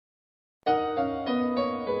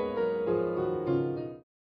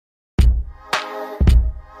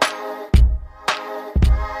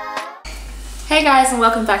Hey guys, and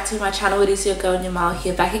welcome back to my channel. It is your girl Nyamal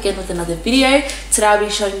here, back again with another video. Today I'll be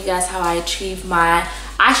showing you guys how I achieve my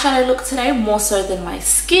eyeshadow look today, more so than my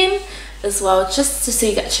skin as well, just to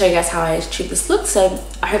show you guys how I achieve this look. So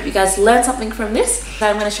I hope you guys learned something from this. So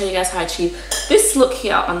I'm going to show you guys how I achieve this look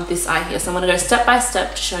here on this eye here. So I'm going to go step by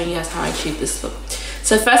step to showing you guys how I achieve this look.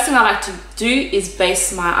 So first thing I like to do is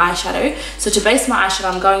base my eyeshadow. So to base my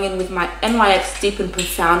eyeshadow, I'm going in with my NYX Deep and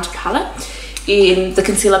Profound palette, in the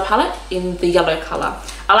concealer palette in the yellow color.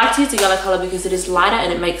 I like to use the yellow color because it is lighter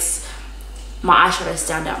and it makes my eyeshadow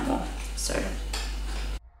stand out more. So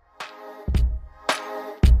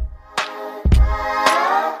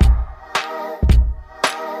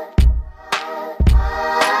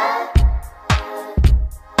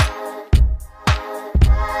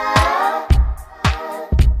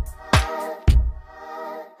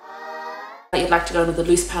you'd like to go with the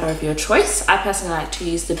loose powder of your choice. I personally like to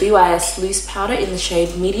use the BYS loose powder in the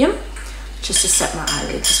shade medium, just to set my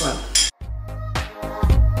eyelids as well.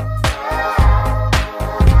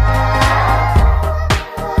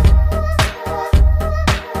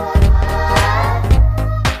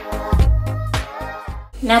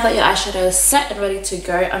 Now that your eyeshadow is set and ready to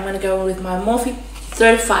go, I'm going to go in with my Morphe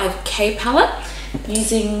 35K palette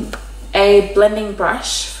using a blending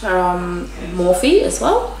brush from Morphe as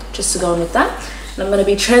well, just to go in with that. And I'm going to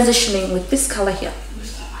be transitioning with this color here.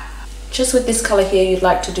 Just with this color here, you'd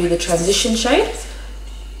like to do the transition shade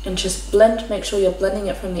and just blend. Make sure you're blending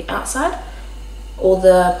it from the outside, or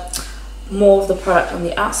more of the product on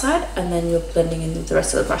the outside, and then you're blending in with the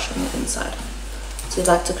rest of the brush on the inside. So you'd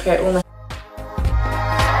like to create almost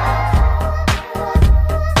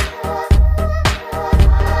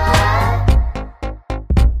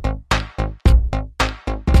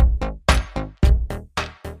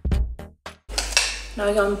Now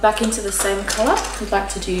we're going back into the same color. We'd like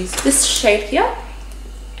to use this shade here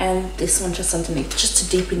and this one just underneath, just to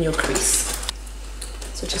deepen your crease.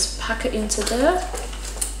 So just pack it into there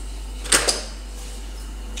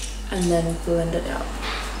and then blend it out.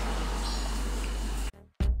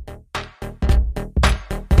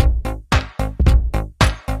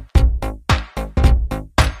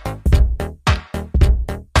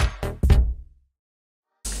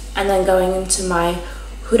 And then going into my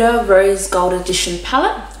Huda Rose Gold Edition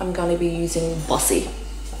palette, I'm going to be using Bossy.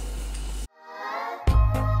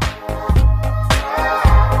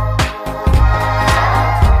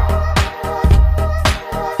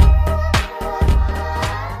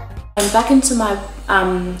 And back into my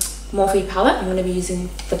Morphe palette, I'm going to be using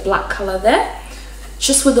the black color there,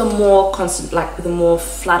 just with a more constant, like with a more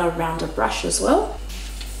flatter, rounder brush as well.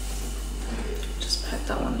 Just pack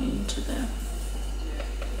that one into there.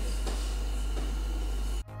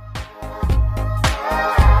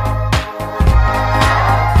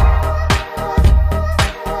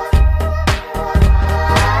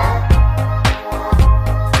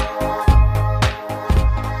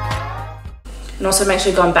 And also make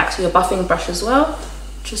sure you're going back to your buffing brush as well,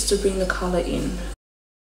 just to bring the color in.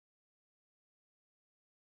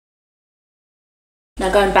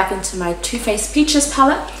 Now going back into my Too Faced Peaches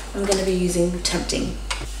palette, I'm going to be using Tempting.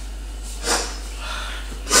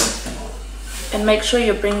 And make sure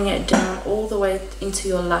you're bringing it down all the way into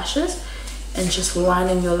your lashes and just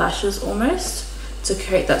lining your lashes almost to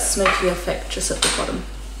create that smoky effect just at the bottom.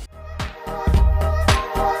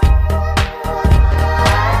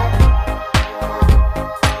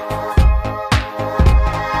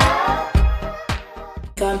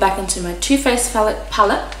 Going back into my Too Faced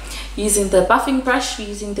palette, using the buffing brush,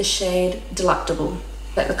 using the shade Delectable.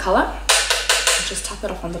 Like the color, just tap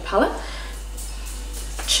it off on the palette.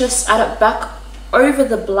 Just add it back over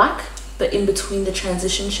the black, but in between the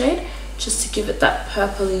transition shade, just to give it that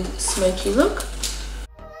purpley smoky look.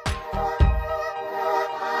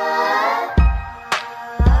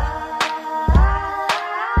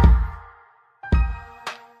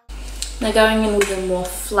 Now going in with a more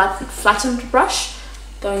flattened brush,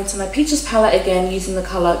 going into my Peaches palette again, using the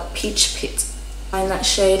color Peach Pit. Find that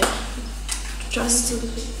shade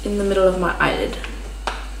just in the middle of my eyelid.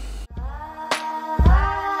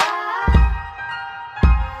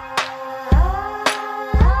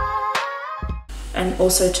 And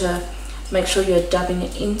also to make sure you're dabbing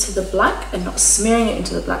it into the black and not smearing it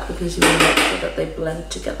into the black, because you want to make sure that they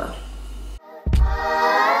blend together.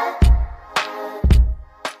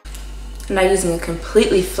 Now using a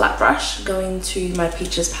completely flat brush, going to my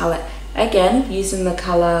Peaches palette again, using the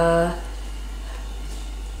color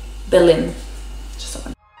Berlin. Just that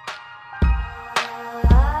one.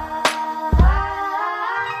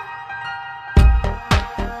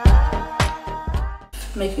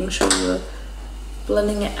 Making sure you're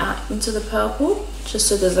blending it out into the purple, just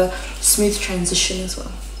so there's a smooth transition as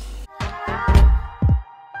well.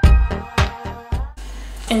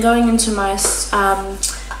 And going into my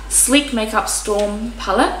Sleek Makeup Storm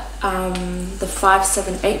palette, the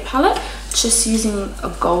 578 palette, just using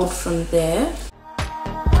a gold from there.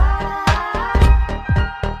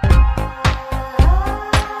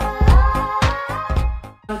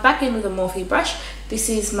 I'm back in with a Morphe brush. This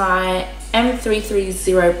is my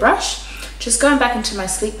M330 brush. Just going back into my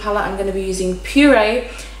Sleek palette, I'm going to be using Puree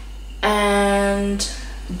and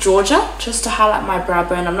Georgia just to highlight my brow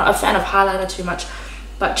bone. I'm not a fan of highlighter too much,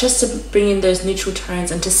 but just to bring in those neutral tones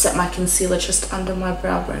and to set my concealer just under my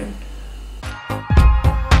brow bone.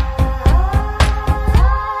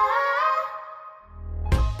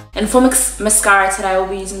 And for mascara today, I will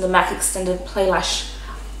be using the MAC Extended Play Lash.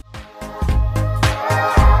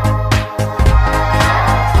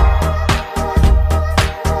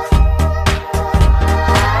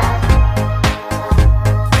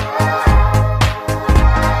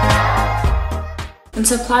 And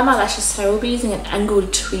to apply my lashes today, I will be using an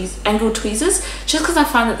angled tweezers, just because I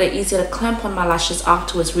find that they're easier to clamp on my lashes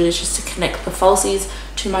afterwards, really just to connect the falsies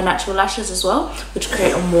to my natural lashes as well, which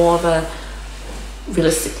create a more of a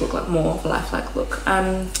realistic look, like more of a lifelike look.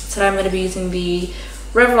 Today I'm going to be using the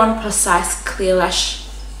Revlon Precise Clear Lash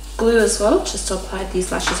Glue as well, just to apply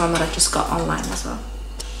these lashes on that I just got online as well.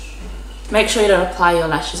 Make sure you don't apply your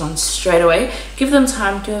lashes on straight away. Give them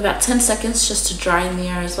time, do about 10 seconds just to dry in the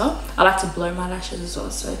air as well. I like to blow my lashes as well,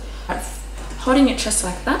 so holding it just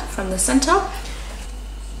like that from the center.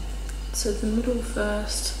 So the middle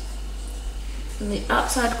first, and the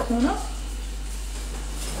outside corner,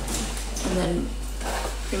 and then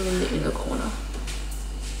bring in the inner corner.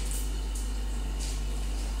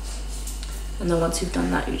 And then once you've done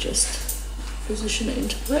that, you just position it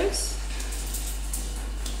into place.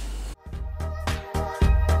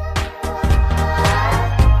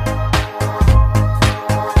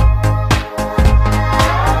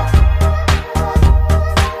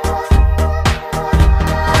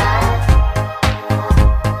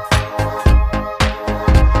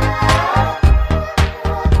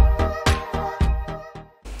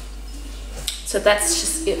 So that's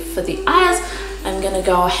just it for the eyes. I'm gonna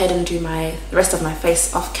go ahead and do the rest of my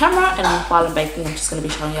face off camera, and while I'm baking, I'm just gonna be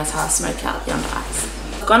showing you guys how I smoke out the under eyes.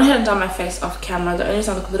 I've gone ahead and done my face off camera. The only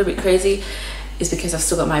reason I look a little bit crazy is because I've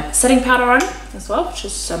still got my setting powder on as well,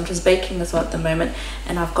 I'm just baking as well at the moment.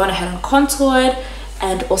 And I've gone ahead and contoured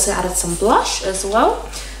and also added some blush as well.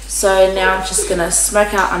 So now I'm just gonna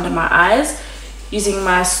smoke out under my eyes using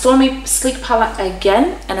my Stormy Sleek palette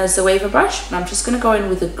again, and as a waver brush, and I'm just going to go in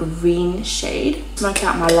with a green shade, smoke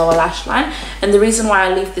out my lower lash line. And the reason why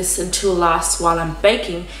I leave this until last while I'm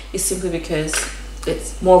baking is simply because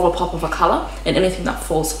it's more of a pop of a color, and anything that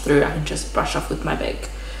falls through I can just brush off with my bake.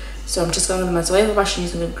 So I'm just going with my waver brush and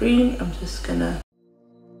using a green. I'm just gonna,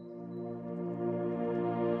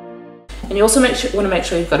 and you also want to make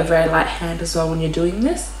sure you've got a very light hand as well when you're doing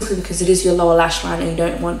this, because it is your lower lash line and you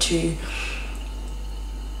don't want to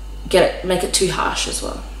make it too harsh as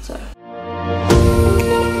well. So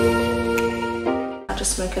I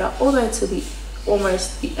just smoke it up all the way to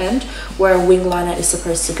almost the end where a wing liner is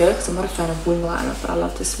supposed to go, because I'm not a fan of wing liner, but I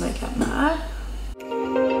love to smoke out my eye.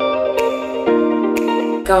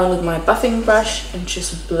 Go in with my buffing brush and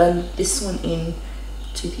just blend this one in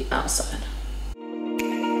to the outside.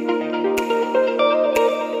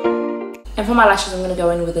 And for my lashes, I'm going to go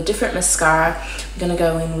in with a different mascara. I'm going to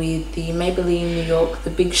go in with the Maybelline New York, the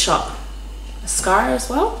Big Shot mascara as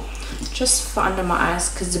well, just for under my eyes,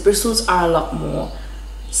 because the bristles are a lot more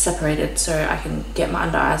separated, so I can get my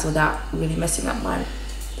under eyes without really messing up mine.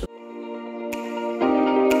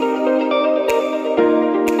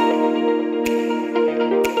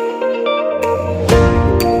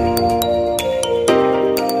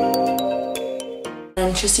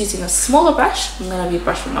 And just using a smaller brush, I'm going to be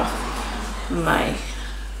brushing off my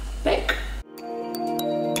bake.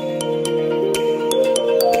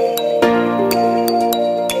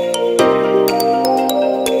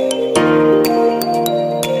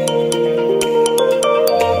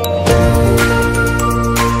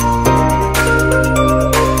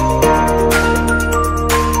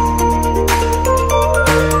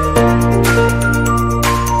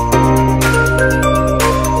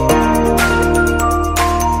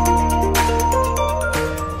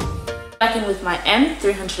 With my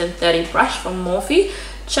M330 brush from Morphe,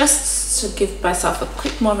 just to give myself a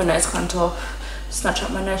quick more of a nose contour, snatch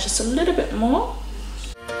up my nose just a little bit more.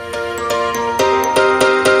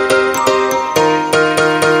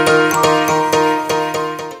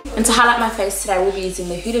 And to highlight my face today, we'll be using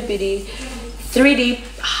the Huda Beauty 3D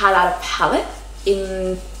highlighter palette.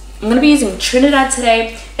 I'm going to be using Trinidad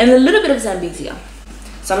today and a little bit of Zambezia.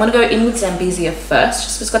 So I'm going to go in with Zambezia first,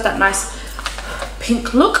 just so it's got that nice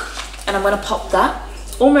pink look. And I'm going to pop that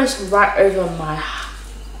almost right over my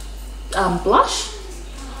blush.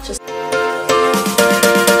 Just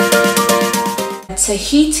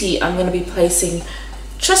Tahiti, I'm going to be placing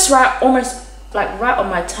just right, almost like right on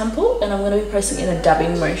my temple, and I'm going to be placing in a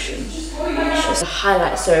dabbing motion. Just a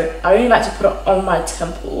highlight. So I only like to put it on my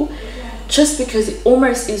temple, just because it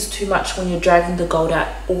almost is too much when you're dragging the gold out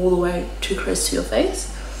all the way too close to your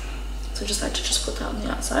face. So I just like to just put that on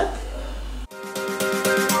the outside.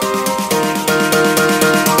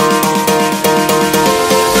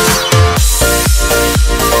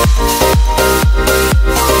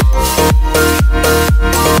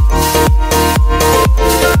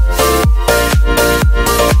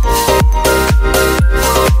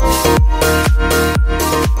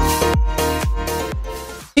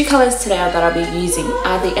 Colors today that I'll be using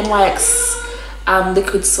are the NYX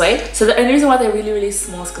liquid suede. So the only reason why they're really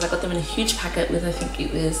small is because I got them in a huge packet with, I think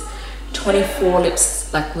it was 24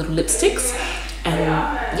 lips, like little lipsticks, and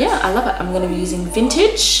yeah, I love it. I'm going to be using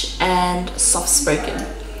Vintage and Soft Spoken.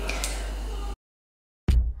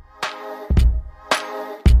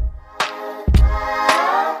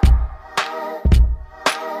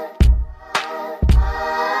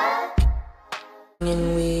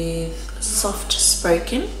 In with Soft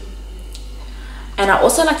Spoken. And I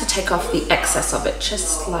also like to take off the excess of it,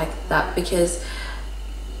 just like that, because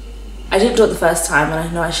I didn't do it the first time and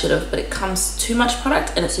I know I should have, but it comes too much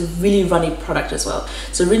product and it's a really runny product as well.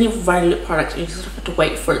 It's a really runny lip product and you just have to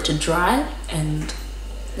wait for it to dry, and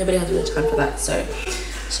nobody has really time for that. So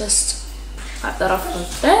just wipe that off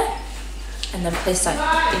of there and then place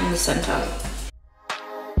that in the center.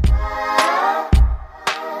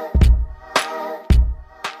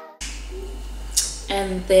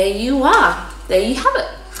 And there you are. There you have it.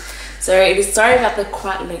 So it is, sorry about the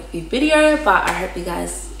quite lengthy video, but I hope you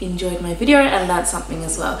guys enjoyed my video and learned something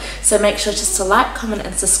as well. So make sure just to like, comment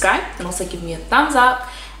and subscribe, and also give me a thumbs up,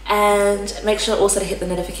 and make sure also to hit the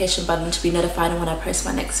notification button to be notified when I post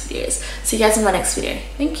my next videos. See you guys in my next video.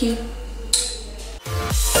 Thank you.